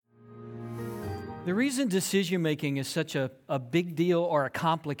The reason decision making is such a big deal or a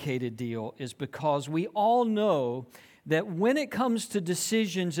complicated deal is because we all know that when it comes to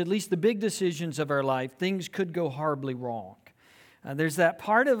decisions, at least the big decisions of our life, things could go horribly wrong. There's that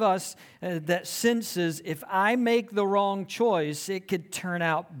part of us that senses if I make the wrong choice, it could turn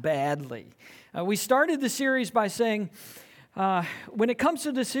out badly. We started the series by saying when it comes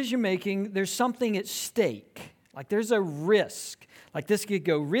to decision making, there's something at stake. Like there's a risk. Like this could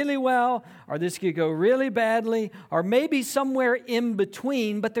go really well, or this could go really badly, or maybe somewhere in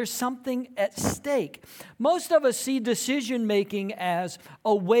between, but there's something at stake. Most of us see decision making as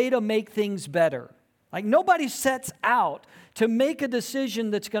a way to make things better. Like nobody sets out to make a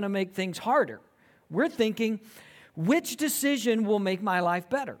decision that's going to make things harder. We're thinking, which decision will make my life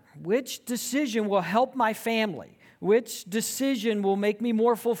better? Which decision will help my family? Which decision will make me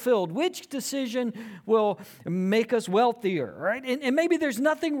more fulfilled? Which decision will make us wealthier, right? And maybe there's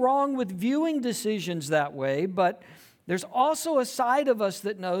nothing wrong with viewing decisions that way, but there's also a side of us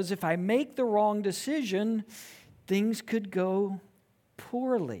that knows if I make the wrong decision, things could go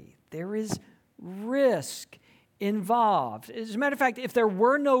poorly. There is risk involved. As a matter of fact, if there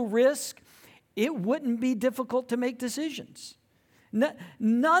were no risk, it wouldn't be difficult to make decisions.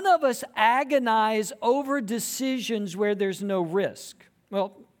 None of us agonize over decisions where there's no risk.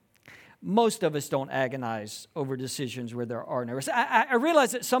 Well, most of us don't agonize over decisions where there are no risks. I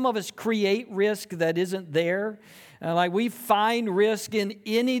realize that some of us create risk that isn't there. Like we find risk in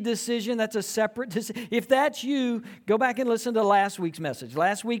any decision. That's a separate decision. If that's you, go back and listen to last week's message.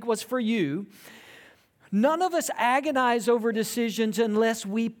 Last week was for you. None of us agonize over decisions unless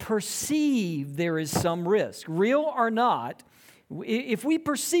we perceive there is some risk, real or not. If we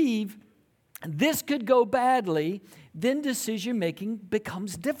perceive this could go badly, then decision-making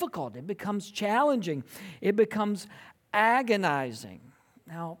becomes difficult. It becomes challenging. It becomes agonizing.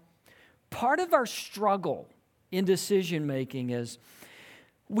 Now, part of our struggle in decision-making is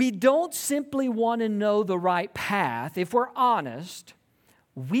we don't simply want to know the right path. If we're honest,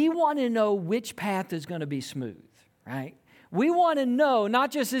 we want to know which path is going to be smooth, right? We want to know,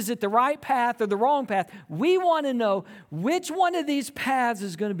 not just is it the right path or the wrong path, we want to know which one of these paths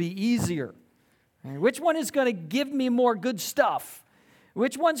is going to be easier. Which one is going to give me more good stuff?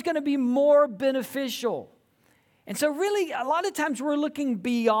 Which one's going to be more beneficial? And so really, a lot of times we're looking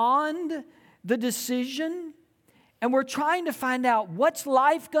beyond the decision and we're trying to find out what's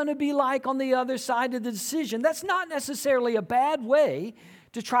life going to be like on the other side of the decision. That's not necessarily a bad way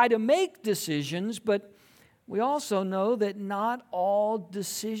to try to make decisions, but we also know that not all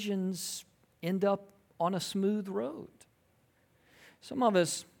decisions end up on a smooth road. Some of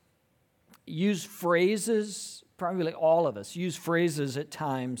us use phrases, probably all of us use phrases at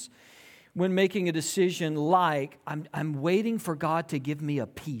times when making a decision like, I'm waiting for God to give me a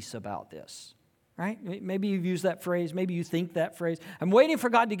peace about this. Right? Maybe you've used that phrase. Maybe you think that phrase. I'm waiting for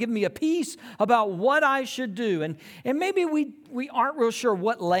God to give me a peace about what I should do. And maybe we aren't real sure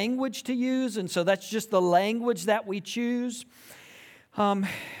what language to use, and so that's just the language that we choose.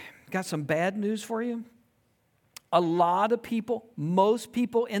 Got some bad news for you. A lot of people, most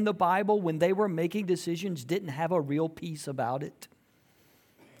people in the Bible, when they were making decisions, didn't have a real peace about it.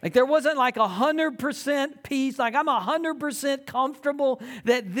 Like there wasn't like 100% peace, like I'm 100% comfortable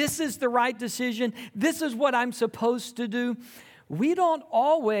that this is the right decision, this is what I'm supposed to do. We don't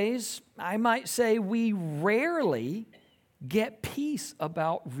always, I might say we rarely get peace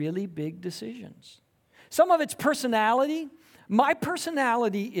about really big decisions. Some of it's personality. My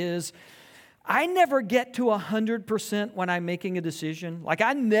personality is I never get to 100% when I'm making a decision. Like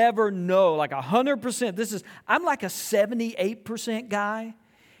I never know, like 100%. I'm like a 78% guy.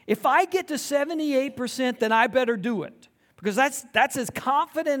 If I get to 78%, then I better do it. Because that's as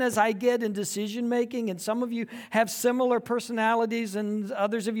confident as I get in decision making. And some of you have similar personalities and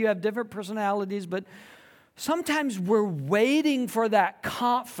others of you have different personalities. But sometimes we're waiting for that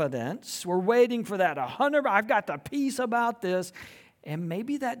confidence. We're waiting for that 100%. I've got the peace about this. And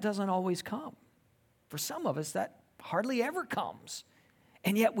maybe that doesn't always come. For some of us, that hardly ever comes.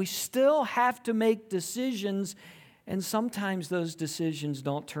 And yet we still have to make decisions. And sometimes those decisions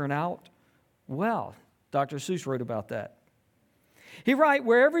don't turn out well. Dr. Seuss wrote about that. He writes,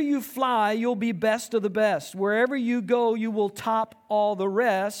 wherever you fly, you'll be best of the best. Wherever you go, you will top all the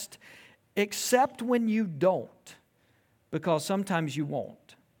rest, except when you don't, because sometimes you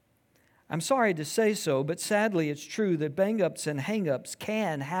won't. I'm sorry to say so, but sadly it's true that bang-ups and hang-ups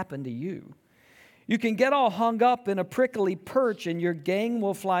can happen to you. You can get all hung up in a prickly perch and your gang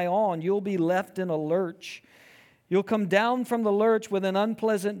will fly on. You'll be left in a lurch. You'll come down from the lurch with an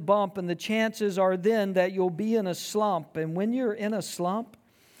unpleasant bump, and the chances are then that you'll be in a slump. And when you're in a slump,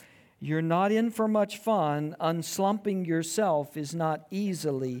 you're not in for much fun. Unslumping yourself is not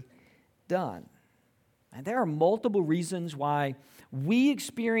easily done. And there are multiple reasons why we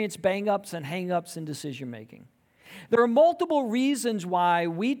experience bang-ups and hang-ups in decision-making. There are multiple reasons why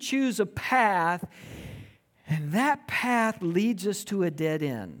we choose a path, and that path leads us to a dead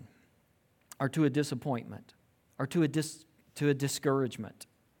end, or to a disappointment, or to a discouragement.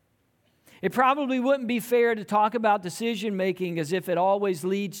 It probably wouldn't be fair to talk about decision-making as if it always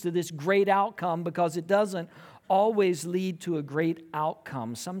leads to this great outcome, because it doesn't always lead to a great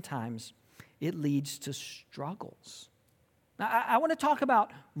outcome. Sometimes it leads to struggles. Now, I want to talk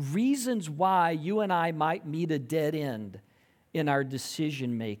about reasons why you and I might meet a dead end in our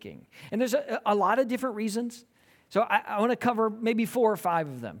decision-making. And there's a lot of different reasons. So I want to cover maybe 4 or 5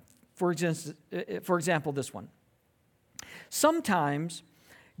 of them. For example, this one. Sometimes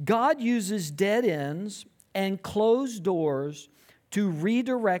God uses dead ends and closed doors to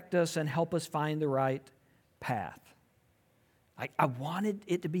redirect us and help us find the right path. I wanted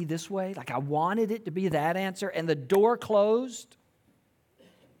it to be this way. I wanted it to be that answer. And the door closed.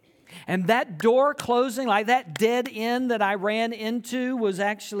 And that door closing, like that dead end that I ran into, was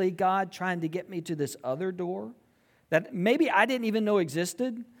actually God trying to get me to this other door that maybe I didn't even know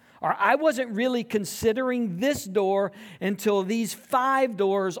existed. Or I wasn't really considering this door until these 5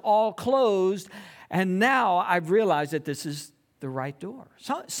 doors all closed. And now I've realized that this is the right door.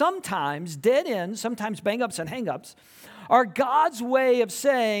 So, sometimes dead ends, sometimes bang-ups and hang-ups, are God's way of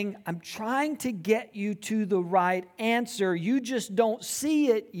saying, I'm trying to get you to the right answer. You just don't see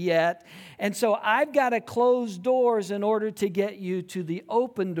it yet. And so I've got to close doors in order to get you to the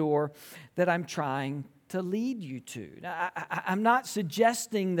open door that I'm trying to lead you to. Now, I'm not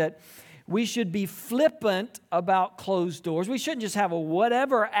suggesting that we should be flippant about closed doors. We shouldn't just have a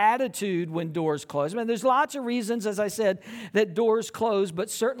whatever attitude when doors close. I mean, there's lots of reasons, as I said, that doors close, but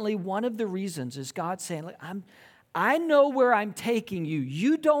certainly one of the reasons is God saying, look, I know where I'm taking you.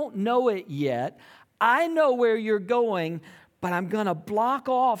 You don't know it yet. I know where you're going, but I'm going to block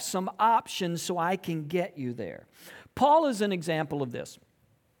off some options so I can get you there. Paul is an example of this.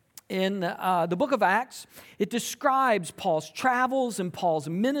 In the book of Acts, it describes Paul's travels and Paul's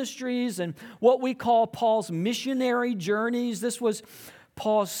ministries and what we call Paul's missionary journeys. This was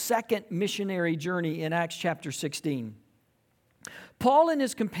Paul's second missionary journey in Acts chapter 16. Paul and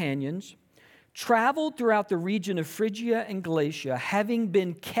his companions traveled throughout the region of Phrygia and Galatia, having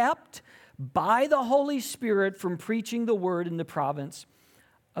been kept by the Holy Spirit from preaching the word in the province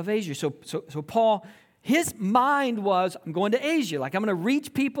of Asia. So Paul, his mind was, I'm going to Asia. I'm going to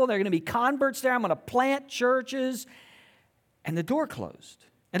reach people. There are going to be converts there. I'm going to plant churches. And the door closed.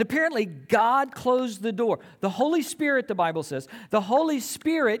 And apparently God closed the door. The Holy Spirit, the Bible says, the Holy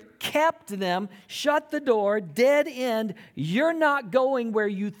Spirit kept them, shut the door, dead end. You're not going where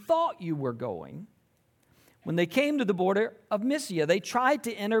you thought you were going. When they came to the border of Mysia, they tried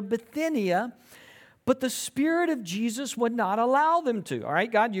to enter Bithynia, but the Spirit of Jesus would not allow them to. All right,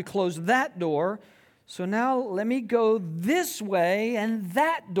 God, you closed that door. So now let me go this way, and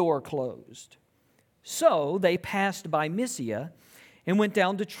that door closed. So they passed by Mysia and went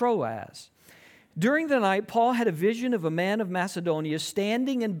down to Troas. During the night, Paul had a vision of a man of Macedonia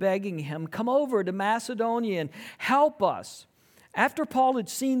standing and begging him, come over to Macedonia and help us. After Paul had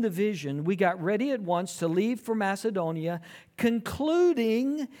seen the vision, we got ready at once to leave for Macedonia,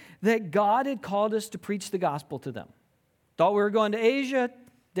 concluding that God had called us to preach the gospel to them. Thought we were going to Asia,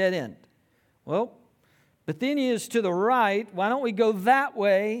 dead end. Well, Bithynia is to the right. Why don't we go that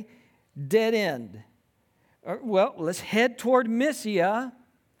way? Dead end. Well, let's head toward Mysia.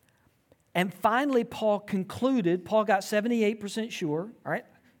 And finally, Paul concluded, Paul got 78% sure, all right?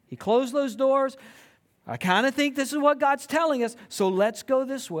 He closed those doors. I kind of think this is what God's telling us, so let's go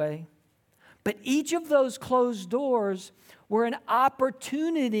this way. But each of those closed doors were an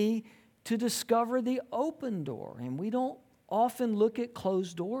opportunity to discover the open door. And we don't often look at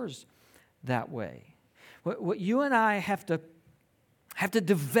closed doors that way. What you and I have to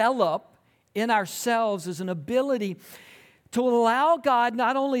develop in ourselves is an ability to allow God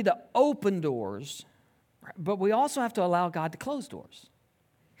not only to open doors, but we also have to allow God to close doors.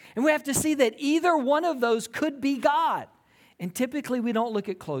 And we have to see that either one of those could be God. And typically we don't look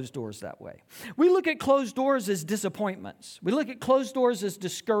at closed doors that way. We look at closed doors as disappointments. We look at closed doors as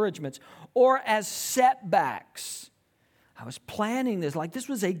discouragements or as setbacks. I was planning this, like this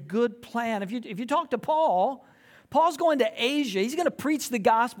was a good plan. If you talk to Paul, Paul's going to Asia. He's going to preach the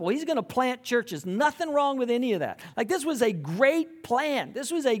gospel. He's going to plant churches. Nothing wrong with any of that. Like this was a great plan.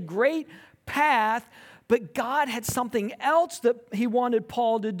 This was a great path, but God had something else that he wanted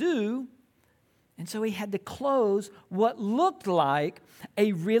Paul to do. And so he had to close what looked like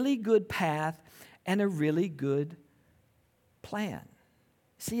a really good path and a really good plan.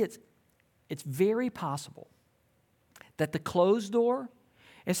 See, it's very possible that the closed door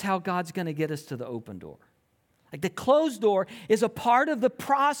is how God's going to get us to the open door. Like the closed door is a part of the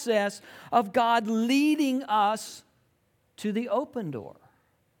process of God leading us to the open door.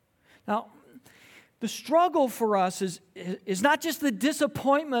 Now, the struggle for us is not just the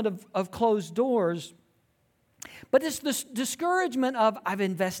disappointment of closed doors, but it's the discouragement of I've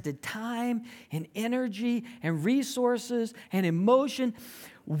invested time and energy and resources and emotion.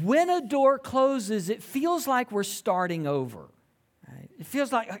 When a door closes, it feels like we're starting over. Right? It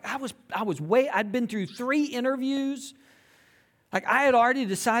feels like I'd been through 3 interviews. Like I had already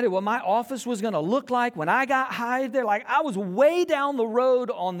decided what my office was going to look like when I got hired there. Like I was way down the road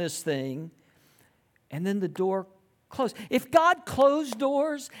on this thing. And then the door closed. If God closed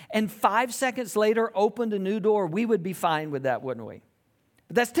doors and 5 seconds later opened a new door, we would be fine with that, wouldn't we?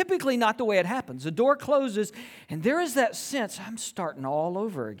 But that's typically not the way it happens. The door closes, and there is that sense, I'm starting all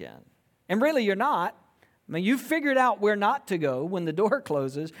over again. And really, you're not. I mean, you figured out where not to go when the door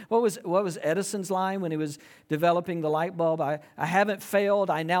closes. What was Edison's line when he was developing the light bulb? I haven't failed.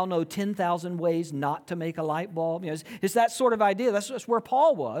 I now know 10,000 ways not to make a light bulb. You know, it's that sort of idea. That's where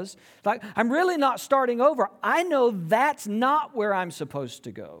Paul was. Like, I'm really not starting over. I know that's not where I'm supposed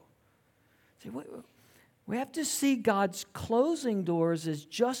to go. See, we have to see God's closing doors as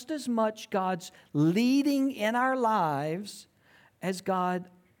just as much God's leading in our lives as God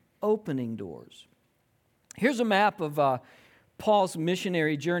opening doors. Here's a map of Paul's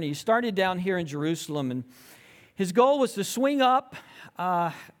missionary journey. He started down here in Jerusalem, and his goal was to swing up,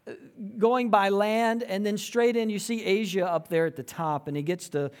 going by land, and then straight in. You see Asia up there at the top, and he gets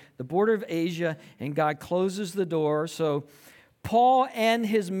to the border of Asia, and God closes the door. So Paul and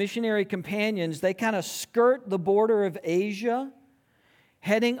his missionary companions, they kind of skirt the border of Asia,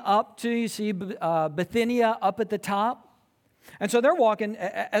 heading up to, you see, Bithynia up at the top. And so they're walking,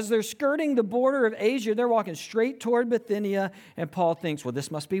 as they're skirting the border of Asia, they're walking straight toward Bithynia, and Paul thinks, well, this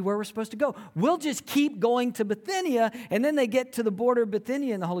must be where we're supposed to go. We'll just keep going to Bithynia, and then they get to the border of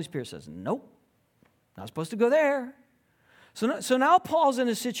Bithynia, and the Holy Spirit says, nope, not supposed to go there. So now Paul's in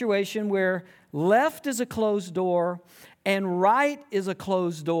a situation where left is a closed door, and right is a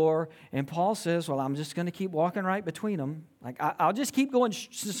closed door, and Paul says, well, I'm just going to keep walking right between them. Like, I'll just keep going,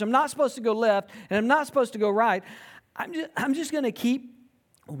 since I'm not supposed to go left, and I'm not supposed to go right, I'm just going to keep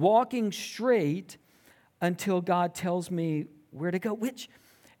walking straight until God tells me where to go, which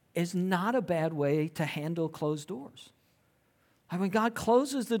is not a bad way to handle closed doors. Like when God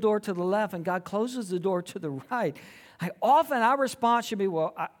closes the door to the left and God closes the door to the right, often our response should be,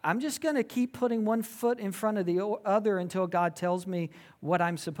 well, I'm just going to keep putting one foot in front of the other until God tells me what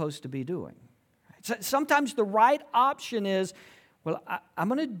I'm supposed to be doing. So sometimes the right option is, well, I'm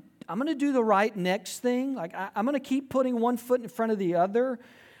going to do the right next thing. Like I'm going to keep putting one foot in front of the other.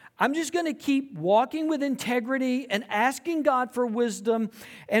 I'm just going to keep walking with integrity and asking God for wisdom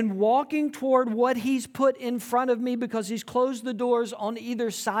and walking toward what He's put in front of me because He's closed the doors on either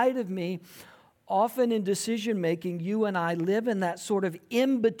side of me. Often in decision making, you and I live in that sort of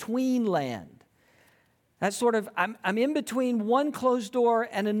in-between land. That sort of, I'm in between one closed door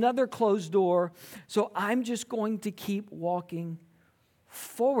and another closed door, so I'm just going to keep walking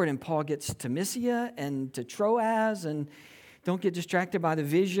forward. And Paul gets to Mysia and to Troas, and don't get distracted by the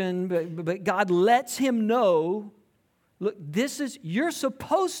vision, but God lets him know, look, you're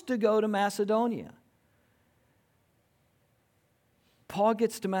supposed to go to Macedonia. Paul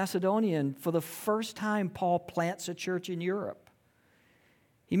gets to Macedonia, and for the first time, Paul plants a church in Europe.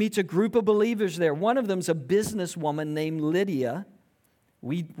 He meets a group of believers there. One of them's a businesswoman named Lydia.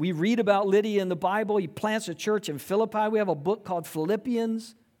 We read about Lydia in the Bible. He plants a church in Philippi. We have a book called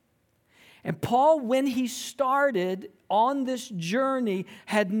Philippians. And Paul, when he started on this journey,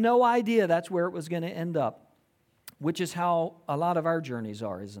 had no idea that's where it was going to end up, which is how a lot of our journeys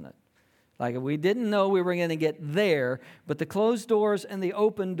are, isn't it? Like we didn't know we were going to get there, but the closed doors and the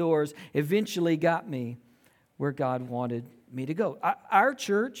open doors eventually got me where God wanted me to go. Our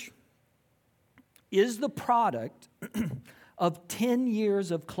church is the product of 10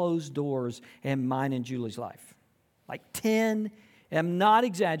 years of closed doors in mine and Julie's life. Like 10, I'm not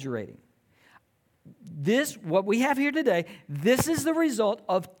exaggerating. What we have here today, this is the result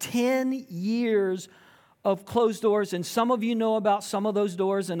of 10 years of closed doors. And some of you know about some of those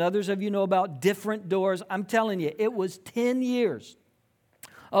doors, and others of you know about different doors. I'm telling you, it was 10 years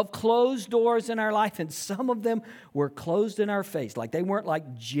of closed doors in our life, and some of them were closed in our face. Like they weren't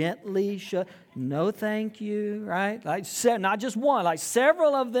like gently shut. No, thank you, right? Like not just one, like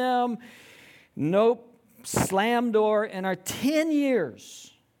several of them. Nope. Slam door in our 10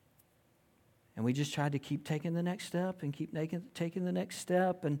 years. And we just tried to keep taking the next step and keep taking the next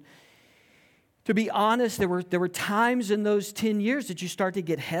step. And to be honest, there were times in those 10 years that you start to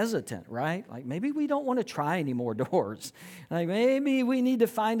get hesitant, right? Like maybe we don't want to try any more doors. Like maybe we need to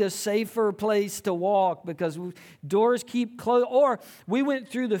find a safer place to walk because doors keep closed. Or we went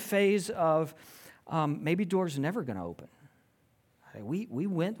through the phase of maybe doors are never going to open.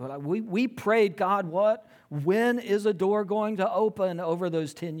 We prayed, God, when is a door going to open over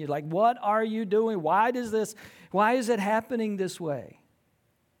those 10 years? Like, what are you doing? Why is it happening this way?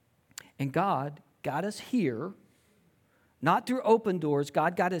 And God got us here, not through open doors.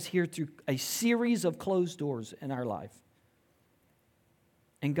 God got us here through a series of closed doors in our life.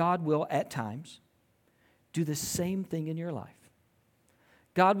 And God will, at times, do the same thing in your life.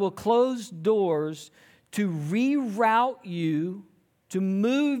 God will close doors to reroute you, to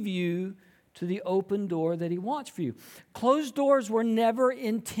move you to the open door that He wants for you. Closed doors were never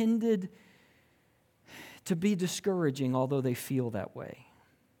intended to be discouraging, although they feel that way.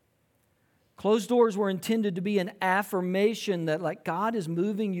 Closed doors were intended to be an affirmation that like God is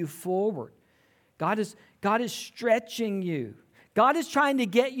moving you forward. God is stretching you. God is trying to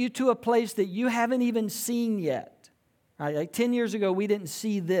get you to a place that you haven't even seen yet. Right? Like 10 years ago, we didn't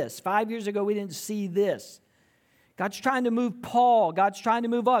see this. 5 years ago, we didn't see this. God's trying to move Paul. God's trying to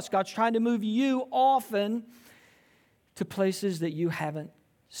move us. God's trying to move you often to places that you haven't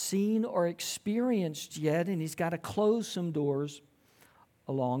seen or experienced yet, and He's got to close some doors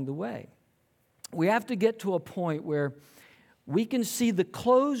along the way. We have to get to a point where we can see the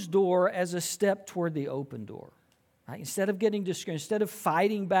closed door as a step toward the open door. Right? Instead of getting discouraged, instead of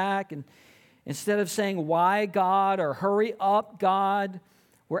fighting back, and instead of saying, why God, or hurry up God,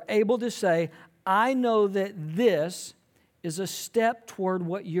 we're able to say, I know that this is a step toward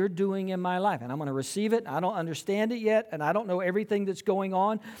what you're doing in my life. And I'm going to receive it. I don't understand it yet, and I don't know everything that's going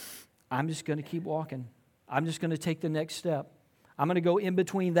on. I'm just going to keep walking. I'm just going to take the next step. I'm going to go in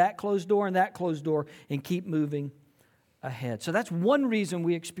between that closed door and that closed door and keep moving ahead. So that's one reason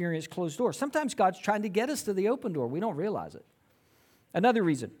we experience closed doors. Sometimes God's trying to get us to the open door. We don't realize it. Another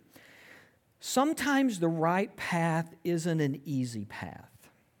reason. Sometimes the right path isn't an easy path.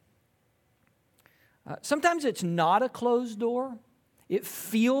 Sometimes it's not a closed door. It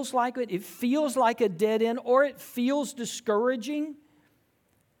feels like it. It feels like a dead end, or it feels discouraging.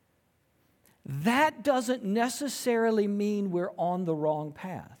 That doesn't necessarily mean we're on the wrong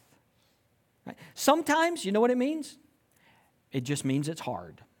path. Right? Sometimes, you know what it means? It just means it's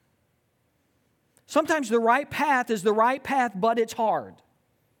hard. Sometimes the right path is the right path, but it's hard.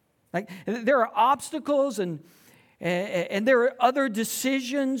 Like there are obstacles and there are other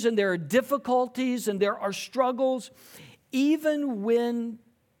decisions and there are difficulties and there are struggles, even when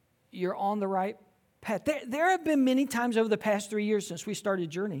you're on the right path. There have been many times over the past 3 years since we started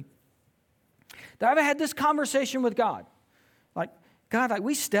Journey that I've had this conversation with God. Like, God, like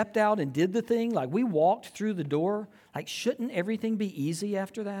we stepped out and did the thing. Like we walked through the door. Like, shouldn't everything be easy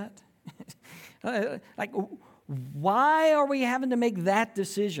after that? Like, why are we having to make that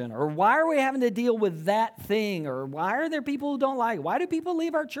decision? Or why are we having to deal with that thing? Or why are there people who don't like it? Why do people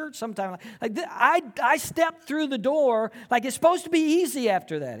leave our church sometimes? Like I stepped through the door like it's supposed to be easy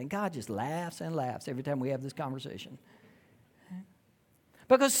after that. And God just laughs and laughs every time we have this conversation.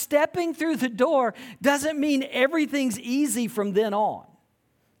 Because stepping through the door doesn't mean everything's easy from then on.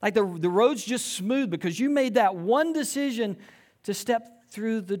 Like the road's just smooth because you made that one decision to step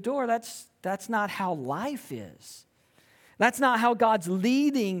through the door. That's not how life is. That's not how God's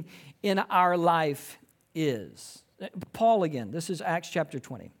leading in our life is. Paul again, this is Acts chapter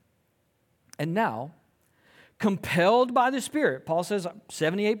 20. And now, compelled by the Spirit, Paul says, I'm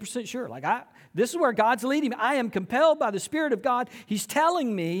 78% sure. This is where God's leading me. I am compelled by the Spirit of God. He's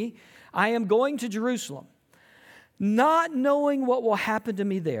telling me I am going to Jerusalem, not knowing what will happen to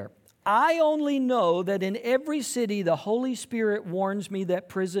me there. I only know that in every city the Holy Spirit warns me that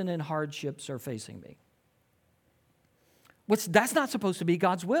prison and hardships are facing me. That's not supposed to be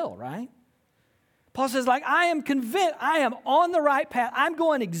God's will, right? Paul says, I am convinced I am on the right path. I'm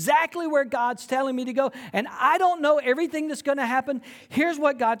going exactly where God's telling me to go, and I don't know everything that's going to happen. Here's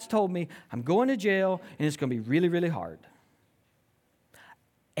what God's told me. I'm going to jail, and it's going to be really, really hard.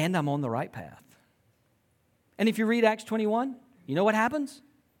 And I'm on the right path. And if you read Acts 21, you know what happens?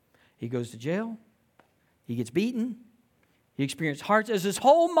 He goes to jail. He gets beaten. He experienced hardships. There's this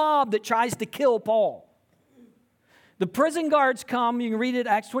whole mob that tries to kill Paul. The prison guards come. You can read it,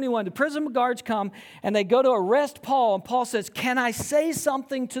 Acts 21. The prison guards come, and they go to arrest Paul. And Paul says, can I say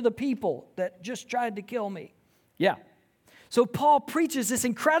something to the people that just tried to kill me? Yeah. So Paul preaches this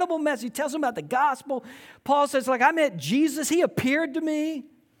incredible message. He tells them about the gospel. Paul says, like, I met Jesus. He appeared to me.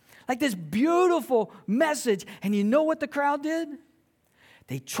 Like this beautiful message. And you know what the crowd did?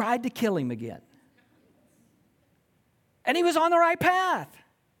 They tried to kill him again. And he was on the right path.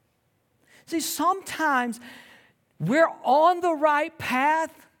 See, sometimes we're on the right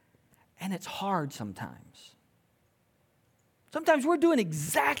path, and it's hard sometimes. Sometimes we're doing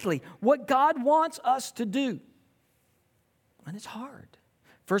exactly what God wants us to do, and it's hard.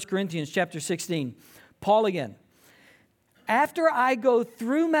 1 Corinthians chapter 16, Paul again. After I go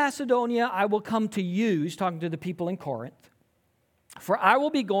through Macedonia, I will come to you. He's talking to the people in Corinth. For I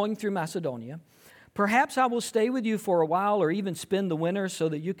will be going through Macedonia. Perhaps I will stay with you for a while or even spend the winter so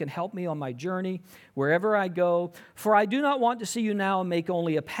that you can help me on my journey wherever I go. For I do not want to see you now and make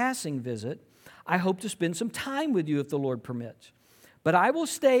only a passing visit. I hope to spend some time with you if the Lord permits. But I will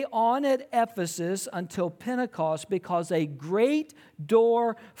stay on at Ephesus until Pentecost because a great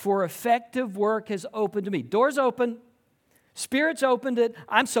door for effective work has opened to me. Door's open. Spirit's opened it.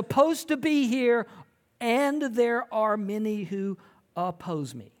 I'm supposed to be here. And there are many who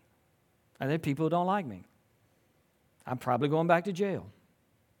oppose me. And there are people who don't like me. I'm probably going back to jail.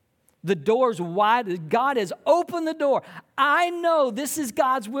 The door's wide. God has opened the door. I know this is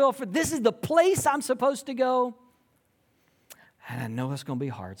God's will. This is the place I'm supposed to go. And I know it's going to be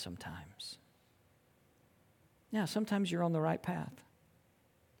hard sometimes. Yeah, sometimes you're on the right path.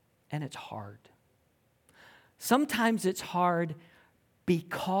 And it's hard. Sometimes it's hard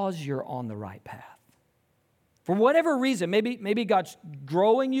because you're on the right path. For whatever reason, maybe God's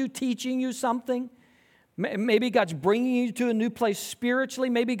growing you, teaching you something. Maybe God's bringing you to a new place spiritually.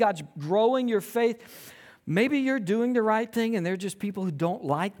 Maybe God's growing your faith. Maybe you're doing the right thing and there are just people who don't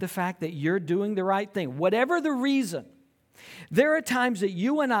like the fact that you're doing the right thing. Whatever the reason, there are times that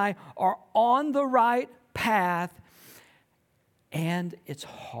you and I are on the right path and it's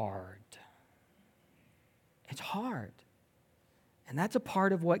hard. It's hard. And that's a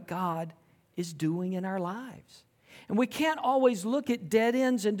part of what God is doing in our lives. And we can't always look at dead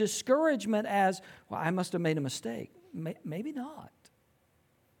ends and discouragement as, well, I must have made a mistake. Maybe not.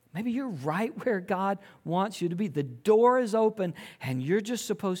 Maybe you're right where God wants you to be. The door is open and you're just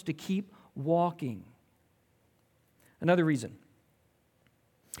supposed to keep walking. Another reason.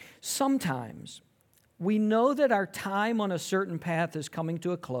 Sometimes we know that our time on a certain path is coming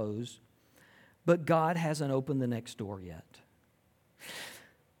to a close, but God hasn't opened the next door yet.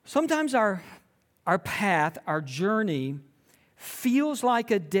 Sometimes our path, our journey, feels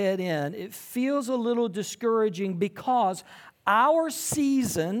like a dead end. It feels a little discouraging because our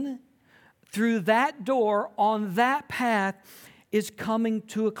season through that door on that path is coming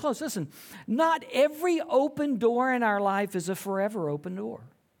to a close. Listen, not every open door in our life is a forever open door.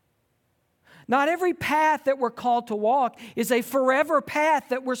 Not every path that we're called to walk is a forever path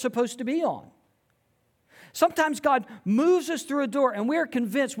that we're supposed to be on. Sometimes God moves us through a door and we're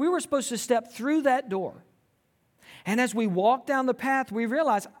convinced we were supposed to step through that door. And as we walk down the path, we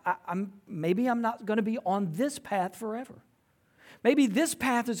realize maybe I'm not going to be on this path forever. Maybe this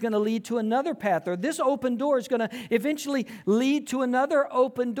path is going to lead to another path, or this open door is going to eventually lead to another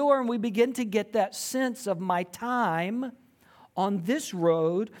open door, and we begin to get that sense of my time on this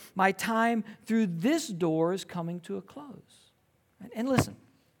road, my time through this door is coming to a close. And listen,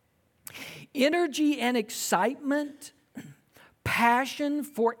 energy and excitement, passion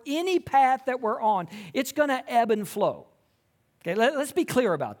for any path that we're on, it's going to ebb and flow. Okay, let's be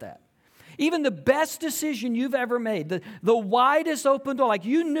clear about that. Even the best decision you've ever made, the widest open door, like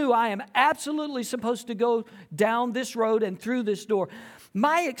you knew I am absolutely supposed to go down this road and through this door.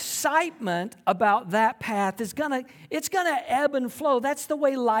 My excitement about that path it's gonna ebb and flow. That's the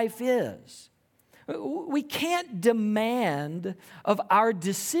way life is. We can't demand of our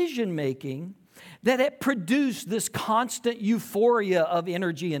decision making that it produce this constant euphoria of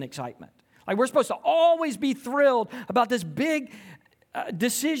energy and excitement. Like we're supposed to always be thrilled about this big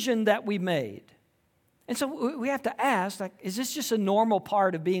decision that we made. And so we have to ask, like, is this just a normal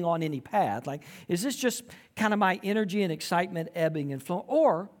part of being on any path? Like, is this just kind of my energy and excitement ebbing and flowing?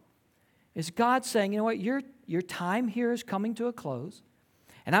 Or is God saying, you know what, your time here is coming to a close,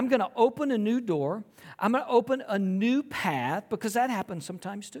 and I'm going to open a new door. I'm going to open a new path, because that happens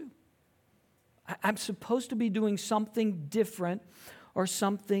sometimes too. I'm supposed to be doing something different or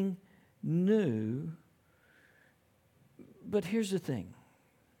something new. But here's the thing.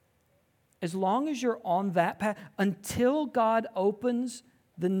 As long as you're on that path, until God opens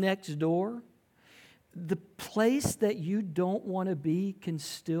the next door, the place that you don't want to be can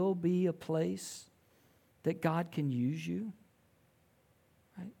still be a place that God can use you.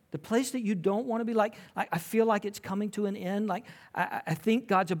 Right? the place that you don't want to be, like I feel like it's coming to an end, like I think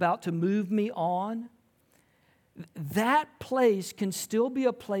God's about to move me on, that place can still be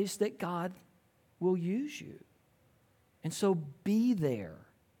a place that God will use you. And so be there.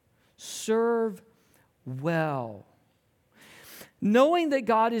 Serve well. Knowing that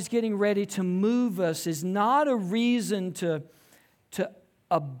God is getting ready to move us is not a reason to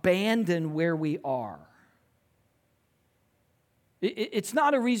abandon where we are. It's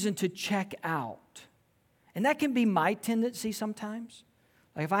not a reason to check out. And that can be my tendency sometimes.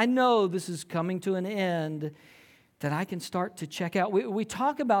 Like if I know this is coming to an end, that I can start to check out. We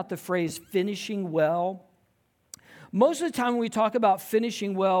talk about the phrase finishing well. Most of the time when we talk about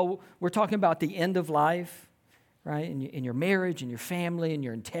finishing well, we're talking about the end of life, right? In your marriage, in your family, in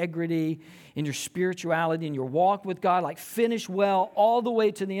your integrity, in your spirituality, in your walk with God, like finish well all the way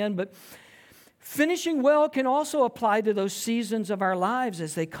to the end. But finishing well can also apply to those seasons of our lives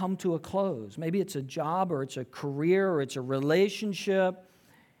as they come to a close. Maybe it's a job or it's a career or it's a relationship.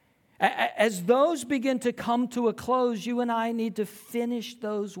 As those begin to come to a close, you and I need to finish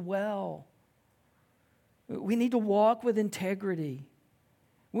those well. We need to walk with integrity.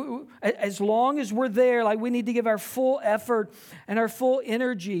 As long as we're there, like we need to give our full effort and our full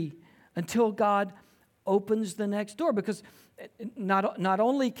energy until God opens the next door. Because not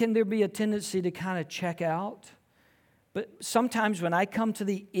only can there be a tendency to kind of check out, but sometimes when I come to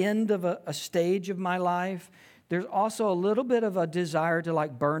the end of a stage of my life, there's also a little bit of a desire to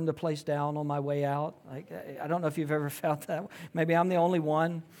like burn the place down on my way out. Like I don't know if you've ever felt that. Maybe I'm the only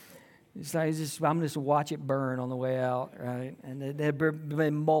one. It's like I'm just watch it burn on the way out, right? And there have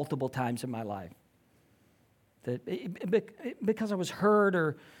been multiple times in my life that because I was hurt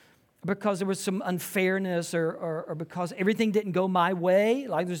or because there was some unfairness or because everything didn't go my way.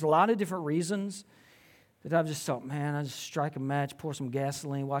 Like there's a lot of different reasons that I've just thought, man, I just strike a match, pour some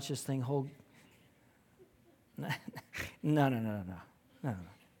gasoline, watch this thing hold. No.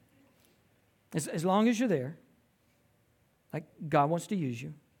 As long as you're there, like God wants to use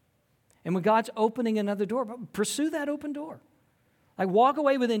you. And when God's opening another door, pursue that open door. Like walk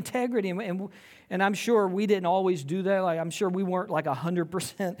away with integrity. And I'm sure we didn't always do that. Like I'm sure we weren't like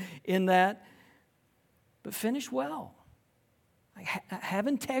 100% in that. But finish well. Like have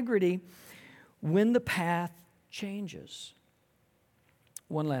integrity when the path changes.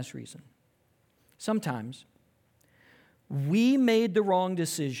 One last reason. Sometimes we made the wrong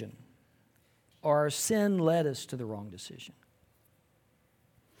decision, or our sin led us to the wrong decision.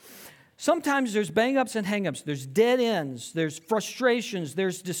 Sometimes there's bang-ups and hang-ups. There's dead ends. There's frustrations.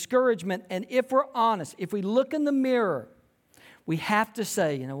 There's discouragement. And if we're honest, if we look in the mirror, we have to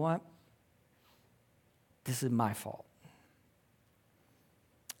say, you know what? This is my fault.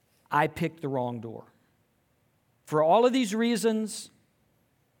 I picked the wrong door. For all of these reasons,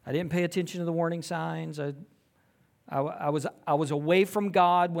 I didn't pay attention to the warning signs. I was away from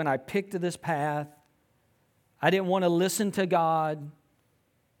God when I picked this path. I didn't want to listen to God.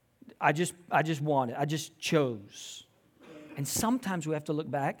 I just chose. And sometimes we have to look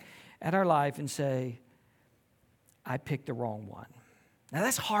back at our life and say, I picked the wrong one. Now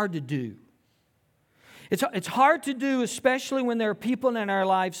that's hard to do. It's hard to do, especially when there are people in our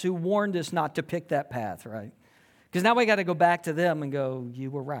lives who warned us not to pick that path, right? Because now we got to go back to them and go, you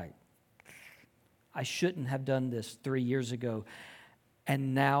were right. I shouldn't have done this 3 years ago,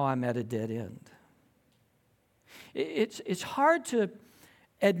 and now I'm at a dead end. It's hard to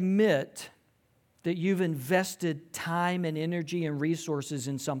admit that you've invested time and energy and resources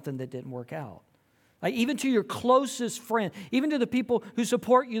in something that didn't work out. Like even to your closest friend, even to the people who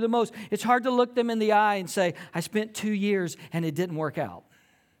support you the most, it's hard to look them in the eye and say, I spent 2 years and it didn't work out.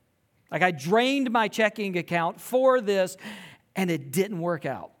 Like I drained my checking account for this and it didn't work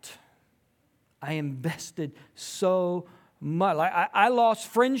out. I invested so much. Like I lost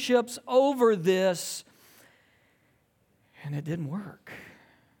friendships over this and it didn't work.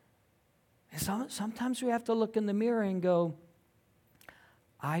 And so, sometimes we have to look in the mirror and go,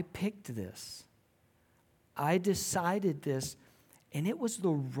 I picked this. I decided this, and it was the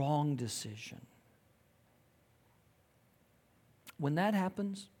wrong decision. When that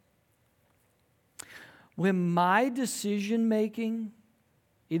happens, when my decision making,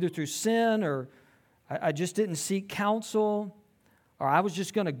 either through sin or I just didn't seek counsel, or I was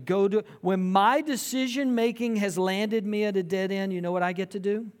just going to go to, when my decision making has landed me at a dead end, you know what I get to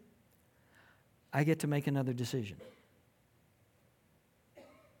do? I get to make another decision.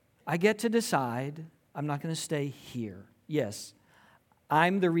 I get to decide I'm not going to stay here. Yes,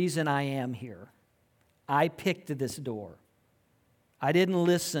 I'm the reason I am here. I picked this door. I didn't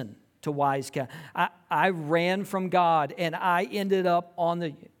listen to wise counsel. I ran from God and I ended up on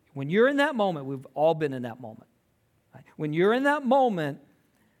the, When you're in that moment, we've all been in that moment. Right? When you're in that moment,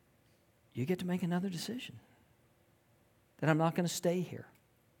 you get to make another decision. That I'm not going to stay here.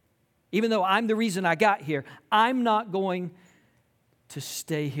 Even though I'm the reason I got here, I'm not going to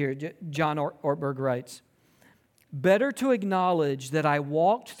stay here. John Ortberg writes, better to acknowledge that I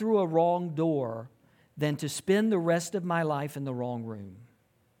walked through a wrong door than to spend the rest of my life in the wrong room.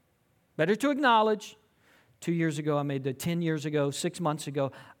 Better to acknowledge, 2 years ago I made 10 years ago, 6 months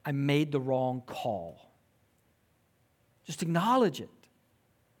ago, I made the wrong call. Just acknowledge it.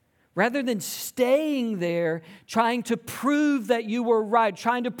 Rather than staying there trying to prove that you were right,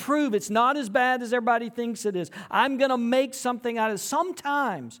 trying to prove it's not as bad as everybody thinks it is. I'm going to make something out of it.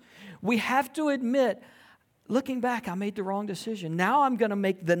 Sometimes we have to admit, looking back, I made the wrong decision. Now I'm going to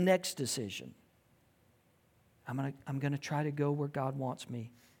make the next decision. I'm going to try to go where God wants me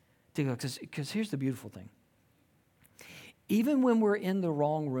to go. Because here's the beautiful thing. Even when we're in the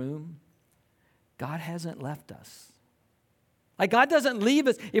wrong room, God hasn't left us. Like God doesn't leave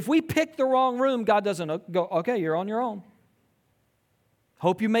us. If we pick the wrong room, God doesn't go, okay, you're on your own.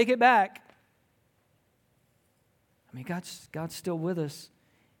 Hope you make it back. I mean, God's still with us.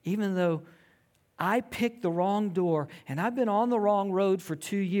 Even though I picked the wrong door and I've been on the wrong road for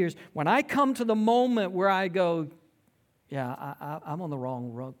 2 years, when I come to the moment where I go, yeah, I'm on the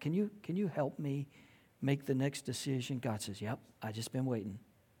wrong road. Can you help me make the next decision? God says, yep, I've just been waiting.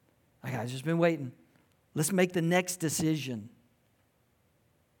 I've just been waiting. Let's make the next decision.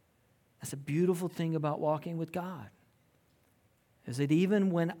 That's a beautiful thing about walking with God. Is that even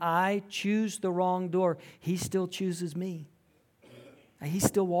when I choose the wrong door, He still chooses me. He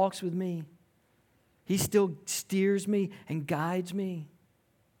still walks with me. He still steers me and guides me.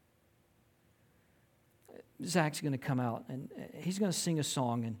 Zach's going to come out and he's going to sing a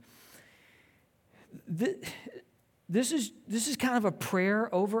song. And this is kind of a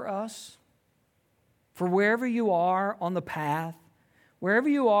prayer over us. For wherever you are on the path, wherever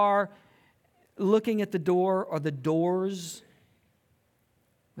you are looking at the door or the doors,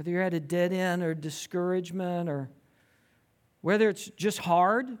 whether you're at a dead end or discouragement or whether it's just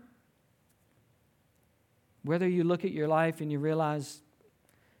hard, whether you look at your life and you realize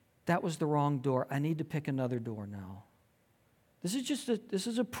that was the wrong door, I need to pick another door now. This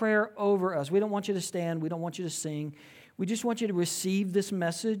is a prayer over us. We don't want you to stand. We don't want you to sing. We just want you to receive this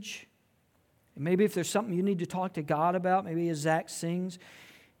message. And maybe if there's something you need to talk to God about, maybe as Zach sings,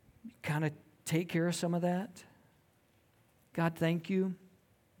 kind of take care of some of that. God, thank you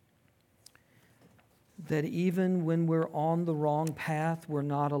that even when we're on the wrong path, we're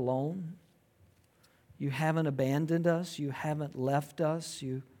not alone. You haven't abandoned us. You haven't left us.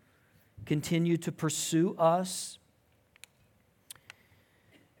 You continue to pursue us.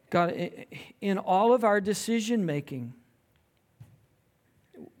 God, in all of our decision making,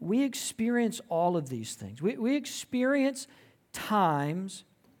 we experience all of these things. We experience times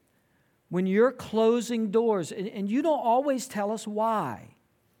when you're closing doors, and you don't always tell us why.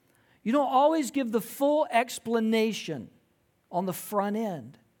 You don't always give the full explanation on the front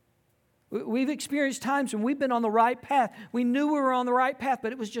end. We've experienced times when we've been on the right path. We knew we were on the right path,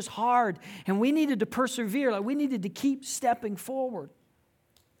 but it was just hard, and we needed to persevere. Like we needed to keep stepping forward.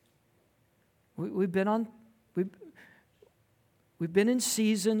 We've been in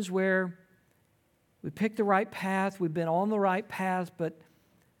seasons where we picked the right path. We've been on the right path, but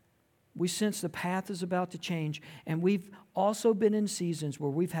we sense the path is about to change. And we've also been in seasons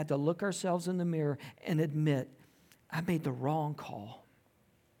where we've had to look ourselves in the mirror and admit, I made the wrong call.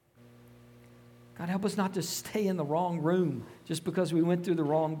 God, help us not to stay in the wrong room just because we went through the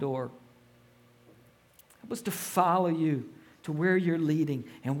wrong door. Help us to follow you to where you're leading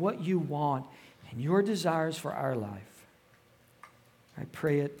and what you want and your desires for our life. I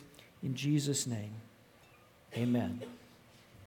pray it in Jesus' name. Amen.